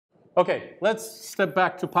Okay, let's step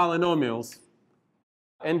back to polynomials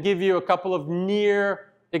and give you a couple of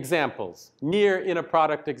near examples, near inner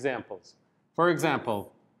product examples. For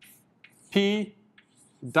example, P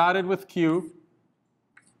dotted with Q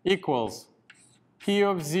equals P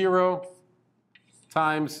of 0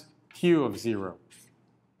 times Q of 0.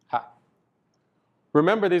 Ha.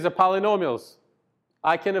 Remember, these are polynomials.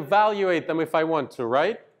 I can evaluate them if I want to,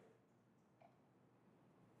 right?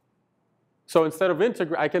 So instead of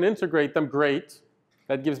I can integrate them, great.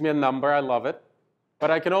 That gives me a number, I love it.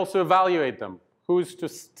 But I can also evaluate them. Who's to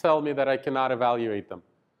tell me that I cannot evaluate them?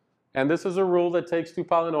 And this is a rule that takes two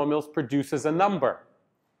polynomials, produces a number.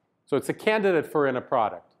 So it's a candidate for inner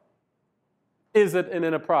product. Is it an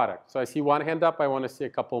inner product? So I see one hand up, I want to see a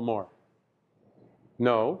couple more.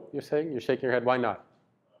 No, you're saying? You're shaking your head, why not?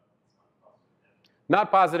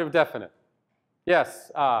 Not positive definite.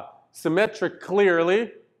 Yes, symmetric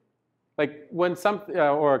clearly. Like when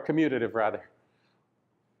or commutative rather.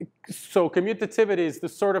 So commutativity is the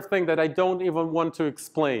sort of thing that I don't even want to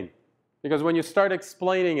explain. Because when you start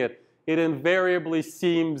explaining it, it invariably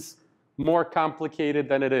seems more complicated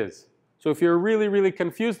than it is. So if you're really, really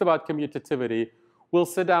confused about commutativity, we'll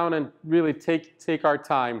sit down and really take our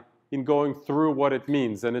time in going through what it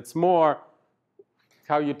means. And it's more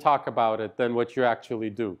how you talk about it than what you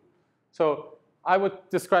actually do. So I would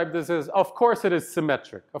describe this as, of course it is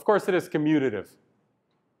symmetric. Of course it is commutative.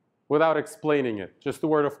 Without explaining it. Just the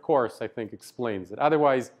word of course, I think, explains it.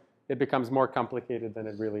 Otherwise, it becomes more complicated than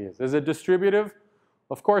it really is. Is it distributive?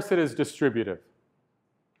 Of course it is distributive.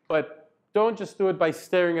 But don't just do it by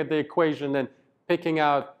staring at the equation and picking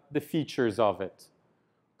out the features of it.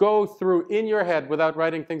 Go through in your head, without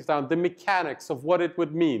writing things down, the mechanics of what it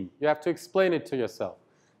would mean. You have to explain it to yourself.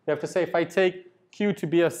 You have to say, if I take Q to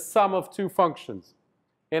be a sum of two functions,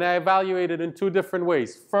 and I evaluate it in two different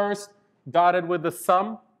ways. First, dotted with the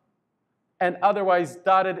sum, and otherwise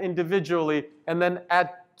dotted individually, and then add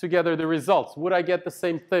together the results. Would I get the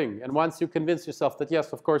same thing? And once you convince yourself that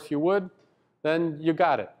yes, of course you would, then you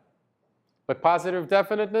got it. But positive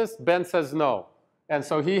definiteness, Ben says no. And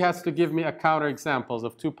so he has to give me a counterexamples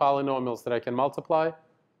of two polynomials that I can multiply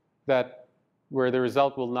where the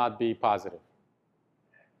result will not be positive.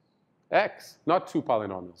 X, not two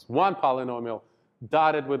polynomials. One polynomial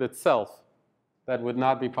dotted with itself that would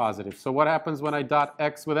not be positive. So what happens when I dot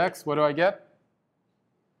x with x? What do I get?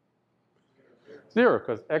 0,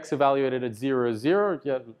 because x evaluated at 0 is 0.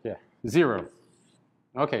 Yeah, 0.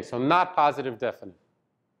 Okay, so not positive definite.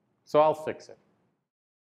 So I'll fix it.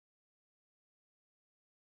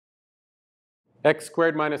 X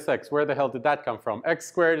squared minus x. Where the hell did that come from? X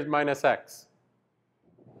squared minus x.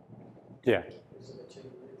 Yeah.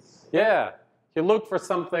 Yeah. He looked for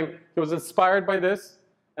something. He was inspired by this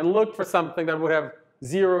and looked for something that would have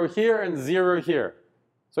 0 here and 0 here.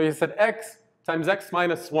 So he said x times x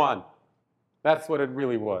minus 1. That's what it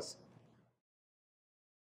really was.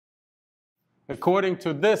 According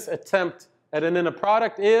to this attempt at an inner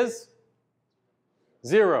product is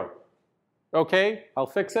 0. Okay, I'll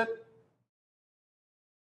fix it.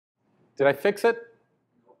 Did I fix it?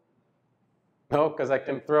 No, because I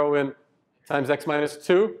can throw in times x minus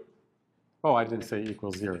 2. Oh, I didn't say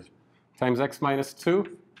equals 0. Times x minus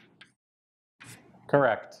 2.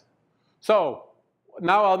 Correct. So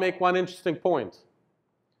now I'll make one interesting point.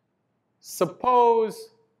 Suppose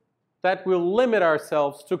that we'll limit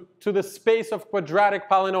ourselves to the space of quadratic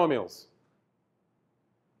polynomials.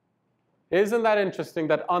 Isn't that interesting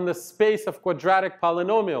that on the space of quadratic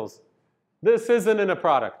polynomials, this isn't in a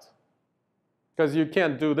product? Because you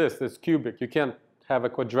can't do this cubic. You can't have a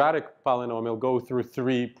quadratic polynomial go through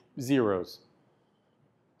 3 zeros.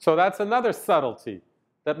 So that's another subtlety,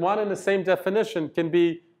 that one and the same definition can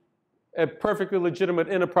be a perfectly legitimate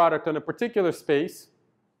inner product on a particular space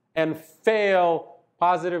and fail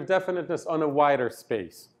positive definiteness on a wider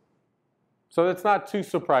space. So that's not too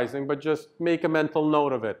surprising, but just make a mental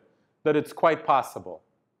note of it, that it's quite possible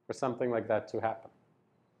for something like that to happen.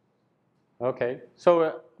 Okay,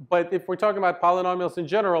 so, but if we're talking about polynomials in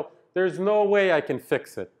general, there's no way I can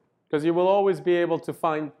fix it, because you will always be able to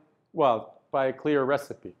find, well, by a clear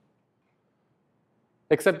recipe.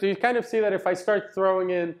 Except you kind of see that if I start throwing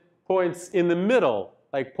in points in the middle,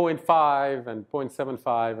 like 0.5 and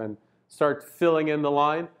 0.75, and start filling in the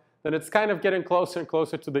line, then it's kind of getting closer and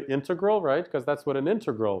closer to the integral, right? Because that's what an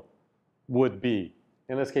integral would be,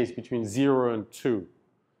 in this case between 0 and 2.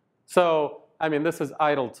 So, I mean, this is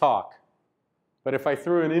idle talk. But if I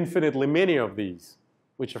threw in infinitely many of these,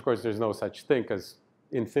 which of course there's no such thing, because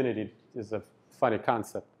infinity is a funny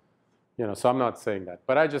concept, so I'm not saying that.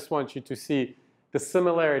 But I just want you to see the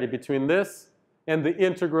similarity between this and the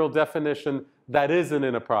integral definition that isn't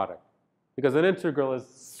in a product. Because an integral is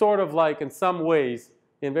sort of like, in some ways,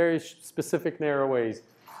 in very specific narrow ways,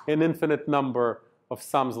 an infinite number of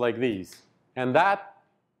sums like these. And that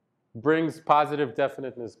brings positive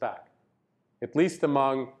definiteness back, at least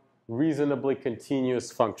among reasonably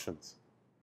continuous functions.